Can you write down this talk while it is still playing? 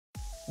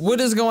What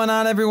is going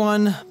on,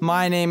 everyone?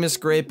 My name is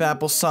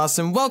Grapeapplesauce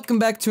and welcome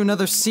back to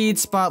another seed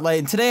spotlight.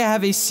 And today I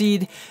have a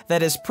seed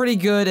that is pretty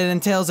good. It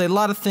entails a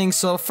lot of things.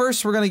 So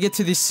first we're going to get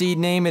to the seed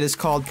name. It is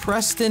called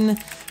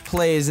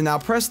Prestonplayz. And now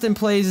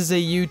Prestonplayz is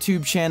a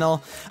YouTube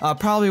channel.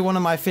 Probably one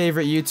of my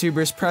favorite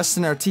YouTubers.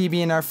 Preston, our TB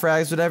and our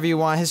frags, whatever you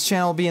want. His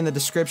channel will be in the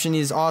description.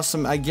 He's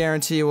awesome. I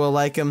guarantee you will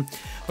like him.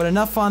 But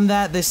enough on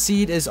that. This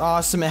seed is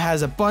awesome. It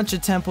has a bunch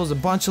of temples, a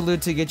bunch of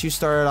loot to get you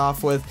started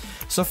off with.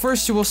 So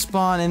first you will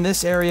spawn in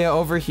this area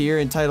over here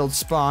entitled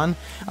Spawn.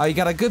 You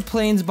got a good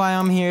plains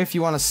biome here if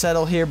you want to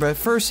settle here, but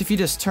first if you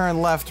just turn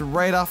left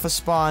right off of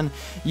Spawn,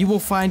 you will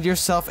find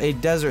yourself a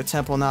desert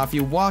temple. Now if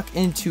you walk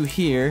into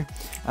here,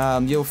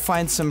 you'll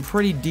find some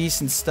pretty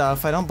decent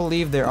stuff. I don't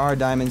believe there are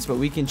diamonds, but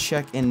we can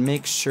check and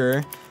make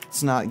sure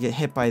let's not get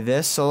hit by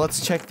this. So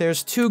let's check.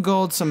 There's 2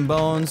 gold, some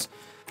bones,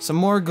 some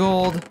more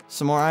gold,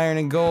 some more iron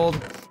and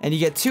gold, and you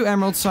get 2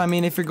 emeralds. So I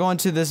mean, if you're going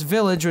to this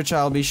village, which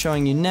I'll be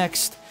showing you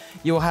next,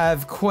 you'll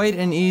have quite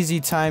an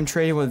easy time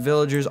trading with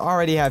villagers.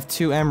 Already have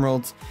 2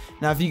 emeralds.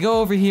 Now if you go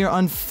over here,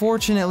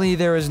 unfortunately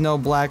there is no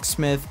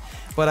blacksmith,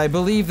 but I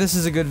believe this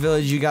is a good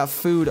village. You got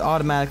food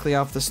automatically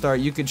off the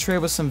start. You could trade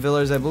with some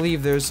villagers. I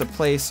believe there's a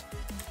place.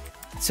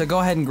 So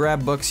go ahead and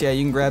grab books. Yeah,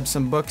 you can grab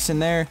some books in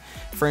there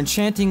for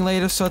enchanting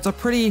later. So it's a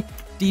pretty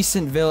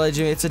decent village.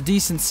 It's a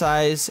decent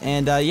size,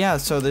 and yeah,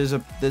 so there's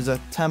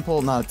a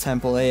temple, not a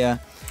temple, a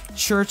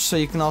church, so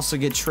you can also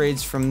get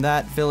trades from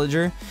that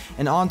villager.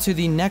 And on to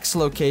the next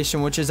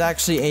location, which is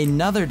actually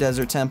another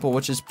desert temple,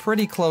 which is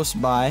pretty close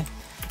by.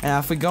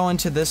 And if we go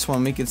into this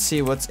one, we can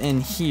see what's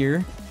in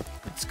here.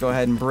 Let's go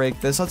ahead and break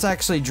this. Let's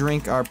actually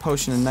drink our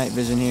potion of night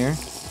vision here.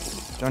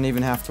 Don't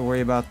even have to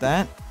worry about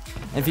that.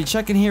 And if you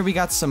check in here, we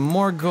got some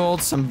more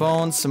gold, some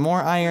bones, some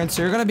more iron.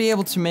 So you're going to be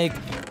able to make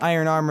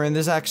iron armor, and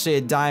there's actually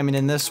a diamond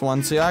in this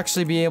one. So you'll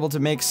actually be able to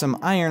make some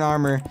iron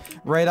armor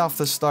right off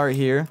the start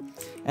here.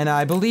 And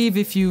I believe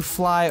if you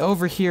fly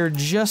over here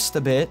just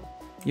a bit,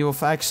 you will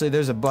actually,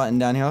 there's a button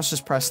down here. Let's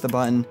just press the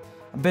button.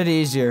 A bit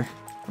easier.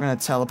 We're going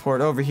to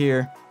teleport over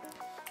here.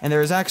 And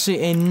there is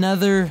actually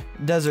another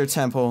desert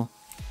temple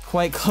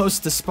quite close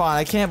to spawn.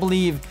 I can't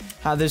believe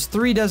how there's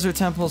 3 desert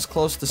temples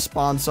close to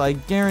spawn. So I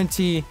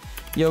guarantee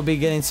you'll be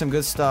getting some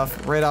good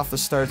stuff right off the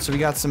start. So we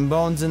got some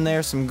bones in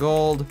there, some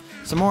gold,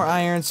 some more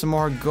iron, some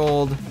more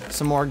gold,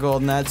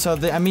 and that. So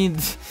I mean,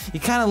 you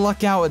kind of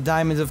luck out with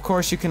diamonds. Of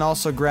course, you can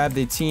also grab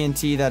the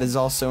TNT that is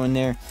also in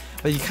there,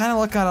 but you kind of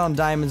luck out on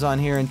diamonds on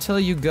here until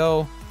you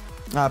go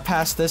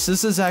past this.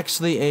 This is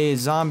actually a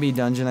zombie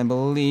dungeon, I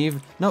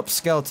believe. Nope,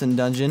 skeleton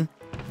dungeon.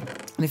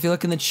 And if you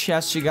look in the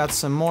chest, you got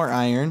some more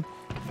iron.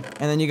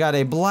 And then you got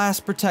a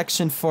blast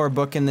protection 4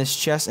 book in this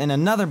chest, and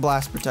another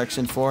blast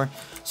protection 4.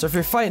 So if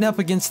you're fighting up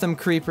against them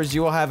creepers,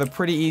 you will have a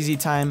pretty easy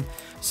time.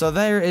 So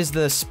there is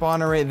the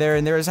spawner right there,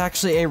 and there is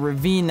actually a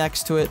ravine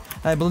next to it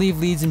that I believe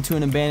leads into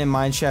an abandoned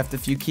mineshaft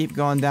if you keep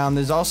going down.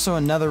 There's also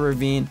another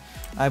ravine,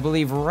 I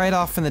believe, right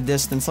off in the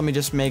distance. Let me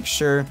just make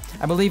sure.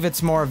 I believe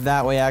it's more of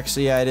that way,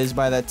 actually. Yeah, it is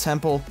by that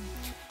temple.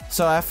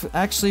 So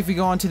actually, if we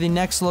go on to the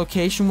next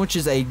location, which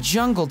is a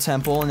jungle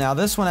temple, now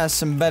this one has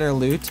some better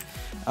loot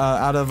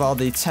out of all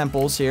the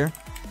temples here.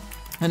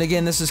 And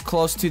again, this is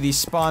close to the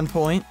spawn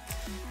point.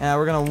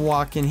 We're going to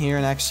walk in here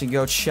and actually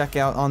go check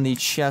out on the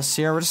chests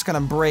here. We're just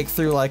going to break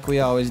through like we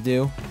always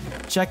do.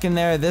 Check in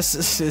there.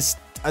 This is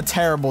a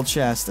terrible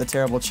chest.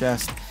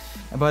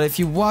 But if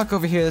you walk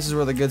over here, this is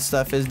where the good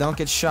stuff is. Don't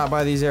get shot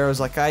by these arrows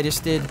like I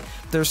just did.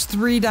 There's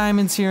 3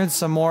 diamonds here and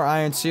some more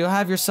iron. So you'll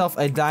have yourself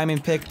a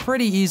diamond pick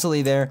pretty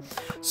easily there.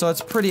 So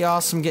it's pretty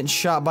awesome getting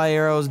shot by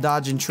arrows,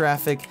 dodging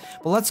traffic.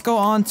 But let's go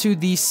on to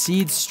the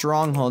seed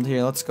stronghold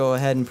here. Let's go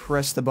ahead and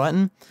press the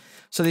button.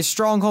 So the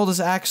stronghold is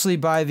actually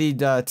by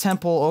the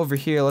temple over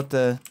here. Let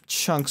the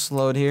chunks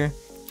load here.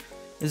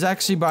 It's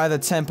actually by the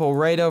temple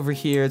right over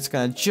here. It's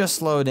going to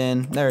just load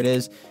in. There it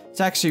is. It's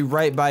actually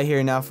right by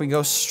here. Now, if we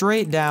go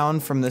straight down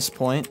from this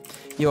point,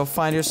 you'll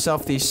find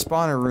yourself the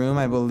spawner room,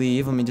 I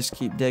believe. Let me just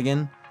keep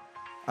digging.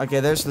 Okay,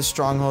 there's the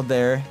stronghold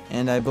there.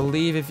 And I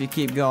believe if you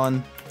keep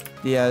going,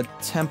 the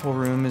temple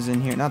room is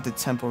in here. Not the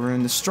temple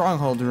room, the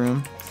stronghold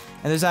room.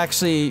 And there's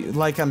actually,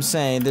 like I'm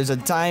saying, there's a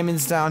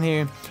diamonds down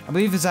here. I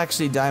believe there's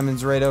actually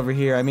diamonds right over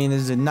here. I mean,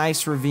 there's a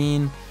nice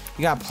ravine.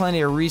 You got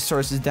plenty of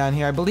resources down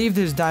here. I believe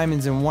there's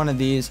diamonds in one of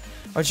these.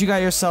 But you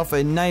got yourself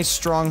a nice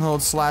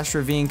stronghold /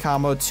 ravine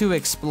combo to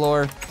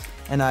explore.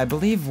 And I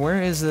believe,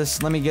 where is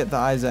this? Let me get the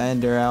Eyes of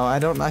Ender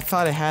out. I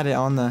thought I had it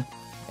on the...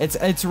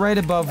 It's right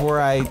above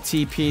where I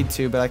TP'd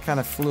to, but I kind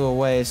of flew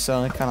away,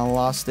 so I kind of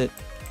lost it.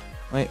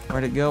 Wait,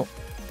 where'd it go?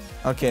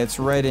 Okay, it's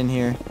right in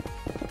here.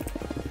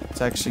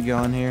 It's actually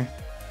going here.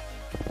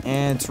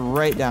 And it's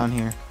right down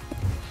here.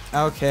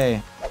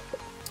 Okay.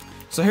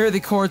 So here are the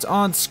coords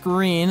on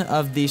screen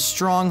of the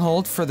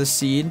stronghold for the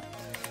seed.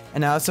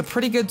 And now it's a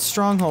pretty good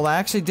stronghold. I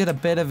actually did a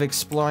bit of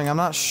exploring. I'm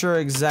not sure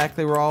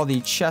exactly where all the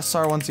chests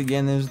are. Once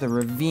again, there's the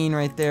ravine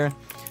right there.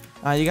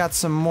 You got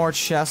some more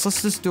chests.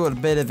 Let's just do a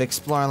bit of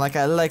exploring like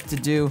I like to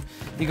do.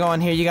 You go in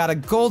here, you got a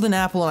golden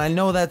apple, and I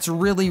know that's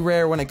really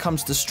rare when it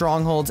comes to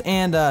strongholds.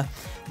 And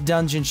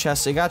dungeon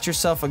chest. So you got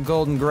yourself a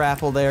golden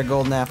grapple there,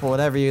 golden apple,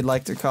 whatever you'd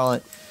like to call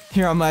it.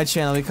 Here on my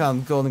channel, we call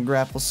them golden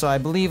grapples. So I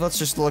believe, let's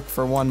just look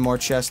for one more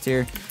chest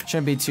here.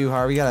 Shouldn't be too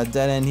hard. We got a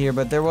dead end here,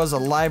 but there was a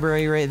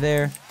library right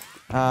there.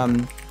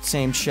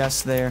 Same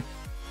chest there.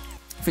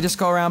 If we just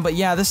go around, but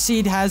yeah, this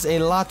seed has a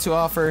lot to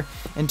offer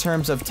in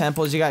terms of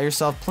temples. You got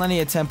yourself plenty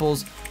of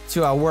temples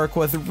to work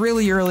with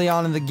really early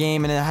on in the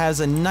game, and it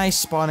has a nice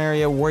spawn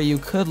area where you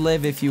could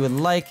live if you would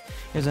like.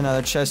 Here's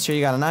another chest here.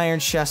 You got an iron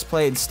chest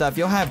plate and stuff.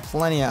 You'll have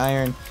plenty of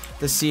iron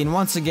to see, and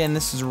once again,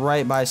 this is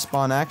right by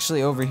spawn.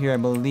 Actually, over here, I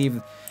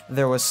believe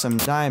there was some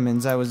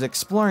diamonds. I was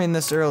exploring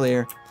this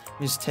earlier.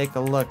 Just take a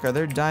look. Are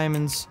there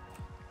diamonds?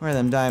 Where are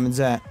them diamonds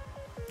at?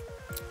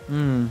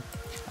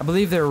 I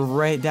believe they're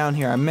right down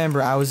here. I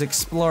remember I was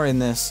exploring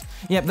this.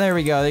 Yep, there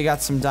we go. They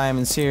got some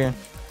diamonds here.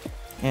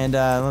 And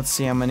let's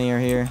see how many are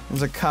here.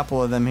 There's a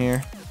couple of them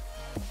here.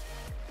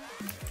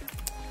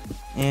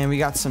 And we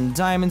got some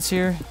diamonds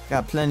here.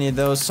 Got plenty of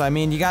those. So, I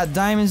mean, you got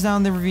diamonds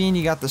down the ravine.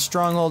 You got the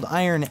stronghold,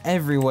 iron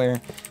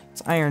everywhere.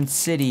 It's Iron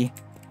City.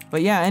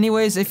 But yeah,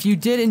 anyways, if you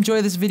did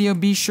enjoy this video,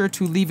 be sure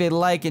to leave a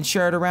like and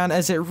share it around,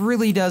 as it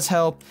really does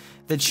help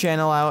the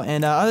channel out.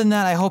 And other than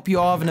that, I hope you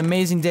all have an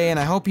amazing day, and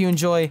I hope you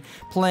enjoy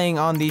playing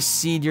on the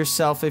seed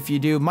yourself if you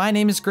do. My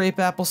name is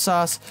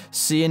Grapeapplesauce.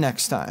 See you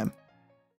next time.